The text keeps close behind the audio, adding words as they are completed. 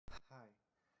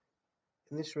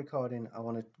In this recording, I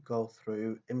want to go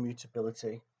through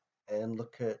immutability and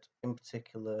look at, in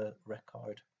particular,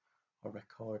 record or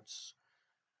records.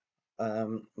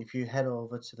 If you head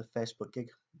over to the Facebook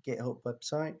GitHub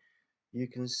website, you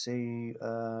can see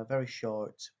a very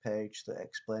short page that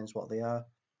explains what they are.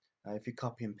 If you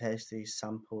copy and paste these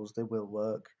samples, they will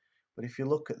work, but if you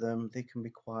look at them, they can be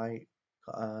quite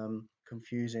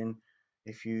confusing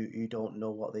if you don't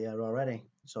know what they are already.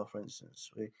 So, for instance,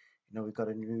 we've got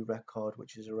a new record,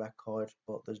 which is a record,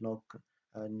 but there's no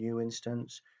new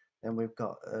instance. Then we've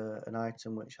got an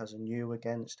item which has a new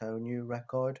against our new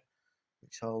record,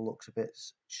 which all looks a bit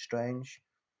strange.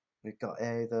 We've got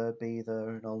A there, B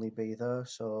there, and only B there.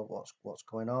 So what's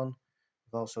going on?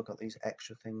 We've also got these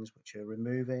extra things which are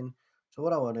removing. So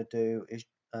what I want to do is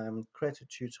create a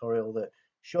tutorial that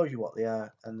shows you what they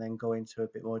are, and then go into a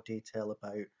bit more detail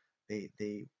about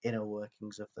the inner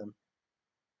workings of them.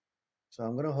 So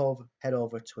I'm going to head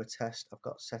over to a test I've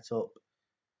got set up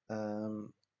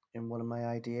in one of my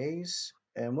IDEs.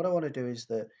 And what I want to do is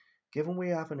that, given we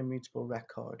have an immutable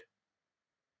record,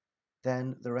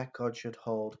 then the record should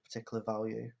hold a particular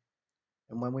value.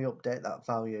 And when we update that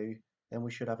value, then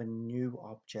we should have a new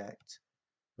object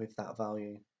with that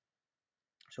value.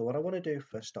 So what I want to do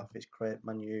first off is create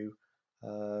my new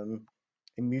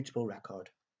immutable record.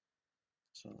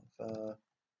 So the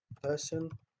person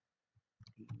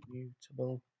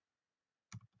immutable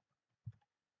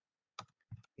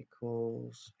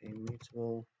equals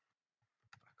immutable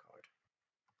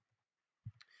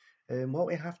record. And what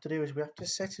we have to do is we have to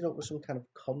set it up with some kind of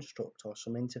construct or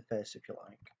some interface, if you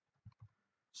like.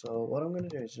 So what I'm going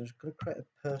to do is I'm just going to create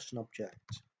a person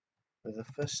object with the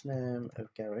first name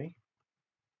of Gary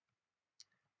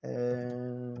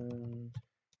and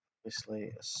obviously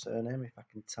a surname if I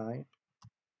can type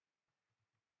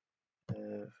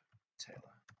of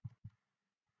Taylor.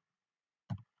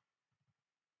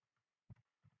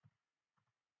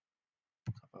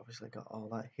 I've obviously got all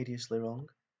that hideously wrong.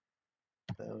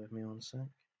 Bear with me 1 sec.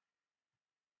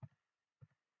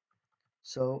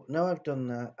 So now I've done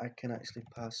that, I can actually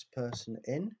pass person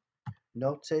in.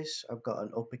 Notice I've got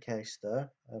an uppercase there.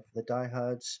 For the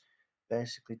diehards,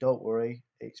 basically don't worry,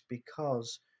 it's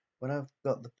because when I've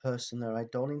got the person there, I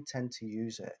don't intend to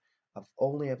use it. I've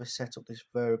only ever set up this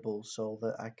variable so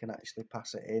that I can actually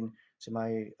pass it in to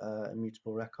my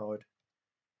immutable record.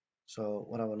 So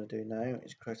what I want to do now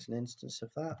is create an instance of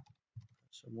that.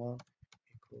 Person1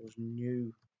 equals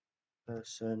new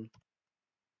person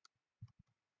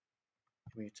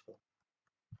immutable.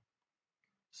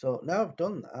 So now I've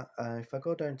done that, if I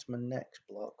go down to my next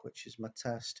block, which is my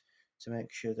test, to make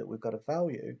sure that we've got a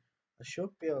value, I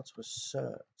should be able to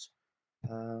assert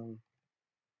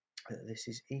that this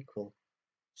is equal.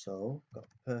 So got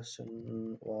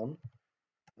person1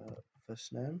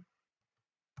 first name,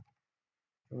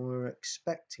 and we're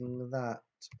expecting that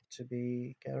to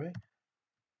be Gary.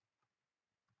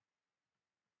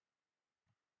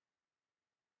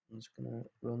 I'm just going to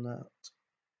run that.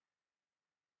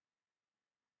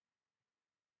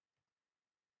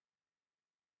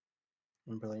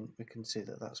 And brilliant, we can see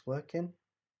that that's working.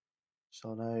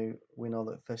 So now we know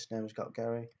that first name's got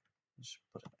Gary. Just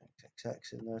put an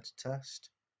XXX in there to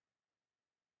test.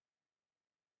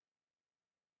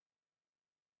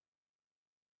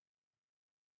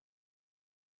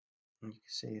 And you can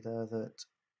see there that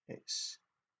it's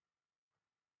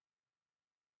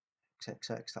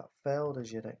XXX that failed,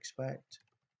 as you'd expect.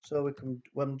 So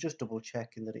I'm just double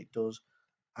checking that it does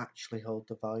actually hold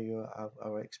the value I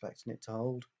was expecting it to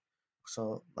hold.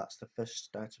 So that's the first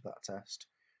start of that test,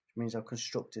 which means I've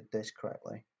constructed this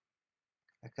correctly.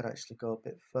 I could actually go a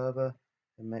bit further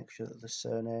and make sure that the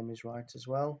surname is right as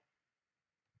well.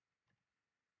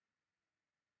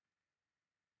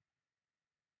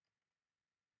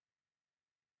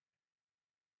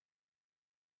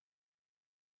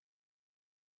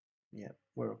 Yeah,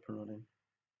 we're up and running.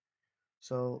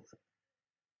 So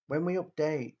when we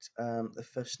update the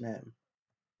first name,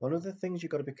 one of the things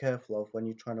you've got to be careful of when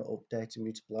you're trying to update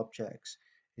immutable objects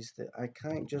is that I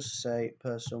can't just say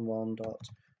person1 dot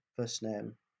first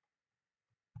name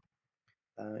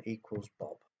equals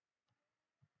Bob,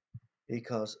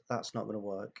 because that's not going to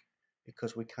work,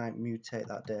 because we can't mutate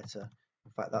that data.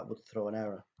 In fact, that would throw an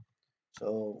error.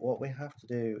 So what we have to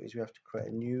do is we have to create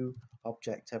a new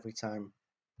object every time.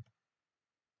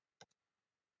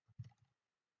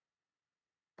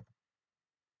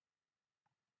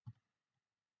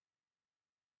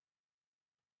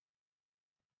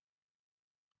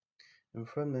 And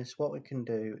from this, what we can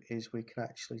do is we can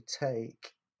actually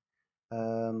take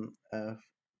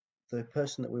the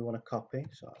person that we want to copy,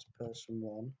 so that's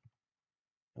person1,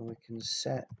 and we can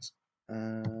set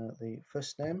the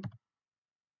first name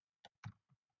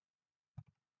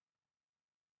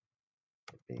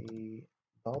would be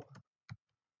Bob.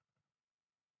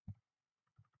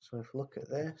 So if we look at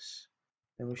this,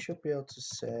 then we should be able to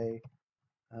say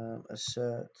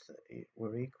assert that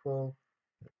we're equal.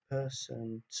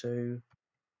 Person 2,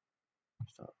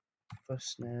 so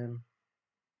first name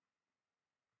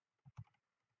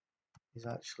is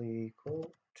actually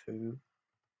equal to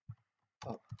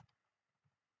Bob.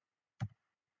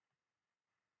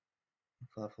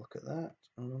 If I have a look at that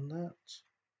and run that,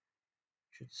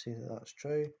 should see that that's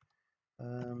true.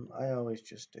 I always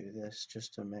just do this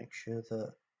just to make sure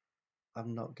that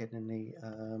I'm not getting any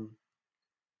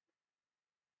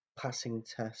passing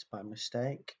tests by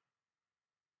mistake,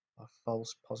 or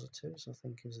false positives, I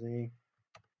think is the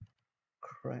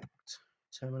correct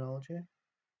terminology.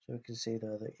 So we can see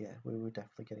there that, yeah, we were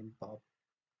definitely getting Bob.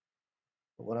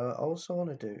 But what I also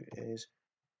want to do is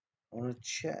I want to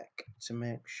check to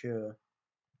make sure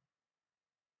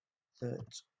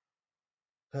that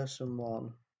person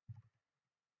 1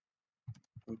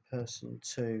 and person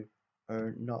 2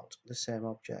 are not the same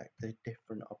object, they're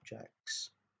different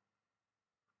objects.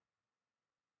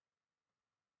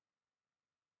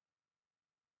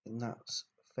 And that's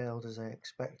failed as I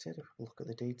expected. If we look at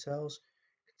the details,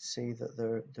 you can see that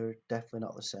they're definitely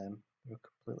not the same. They're a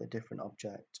completely different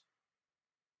object.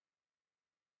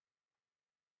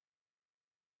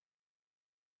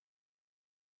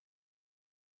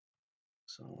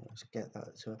 So let's get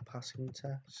that to a passing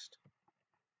test.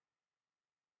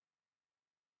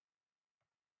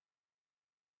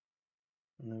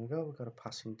 And there we go, we've got a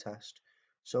passing test.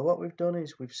 So what we've done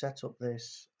is we've set up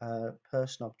this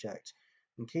person object.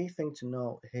 And key thing to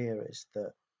note here is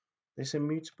that this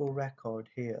immutable record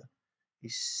here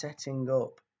is setting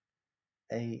up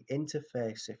a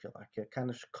interface, if you like, a kind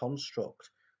of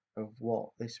construct of what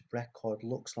this record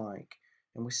looks like.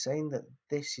 And we're saying that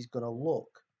this is going to look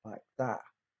like that.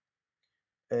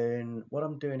 And what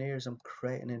I'm doing here is I'm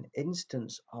creating an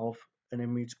instance of an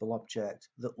immutable object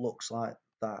that looks like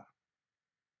that.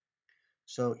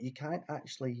 So you can't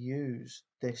actually use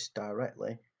this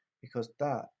directly because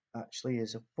that actually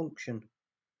is a function.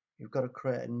 You've got to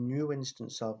create a new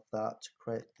instance of that to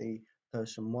create the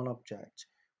person1 object,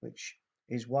 which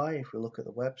is why if we look at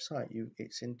the website,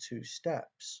 it's in 2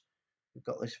 steps. We've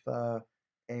got this var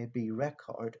AB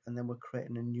record, and then we're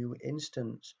creating a new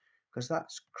instance because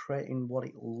that's creating what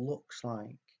it looks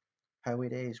like, how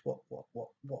it is. What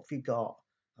have you got?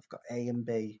 I've got A and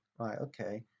B. Right,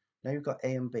 okay. Now you've got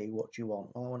A and B. What do you want?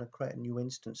 Well, I want to create a new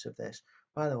instance of this.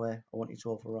 By the way, I want you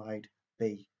to override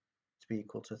B to be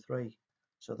equal to 3.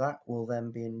 So that will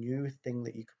then be a new thing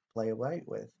that you can play away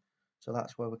with. So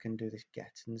that's where we can do this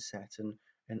get and set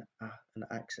and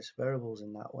access variables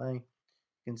in that way.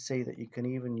 You can see that you can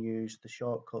even use the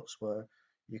shortcuts where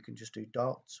you can just do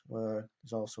dots, where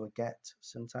there's also a get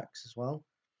syntax as well.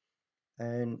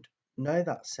 And now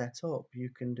that's set up, you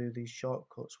can do these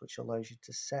shortcuts which allows you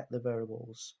to set the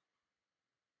variables.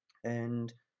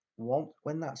 And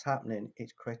when that's happening,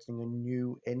 it's creating a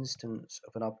new instance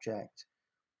of an object.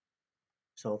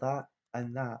 So that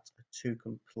and that are 2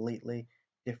 completely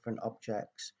different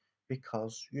objects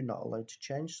because you're not allowed to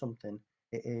change something.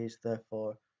 It is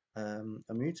therefore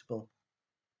immutable.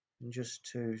 And just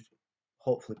to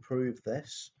hopefully prove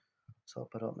this, let's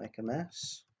hope I don't make a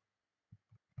mess.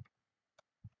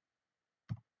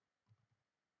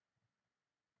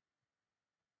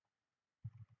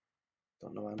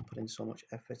 Don't know why I'm putting so much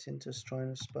effort into trying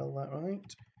to spell that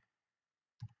right.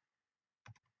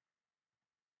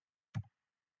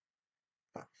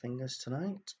 Fat fingers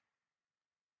tonight.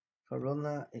 If I run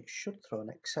that, it should throw an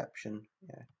exception.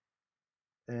 Yeah.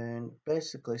 And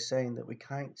basically saying that we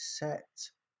can't set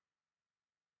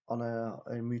on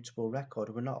an immutable record.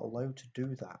 We're not allowed to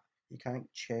do that. You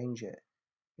can't change it.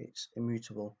 It's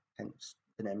immutable, hence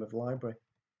the name of the library.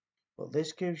 But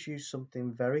this gives you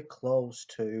something very close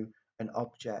to an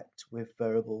object with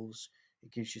variables.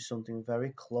 It gives you something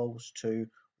very close to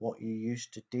what you're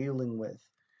used to dealing with.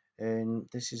 And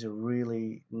this is a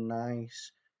really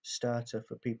nice starter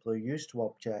for people who are used to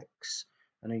objects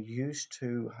and are used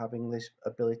to having this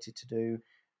ability to do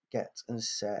get and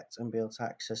set and be able to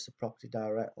access the property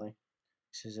directly.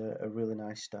 This is a really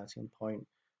nice starting point.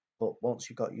 But once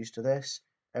you've got used to this,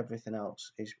 everything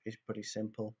else is pretty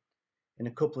simple. In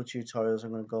a couple of tutorials,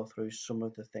 I'm going to go through some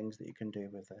of the things that you can do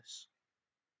with this.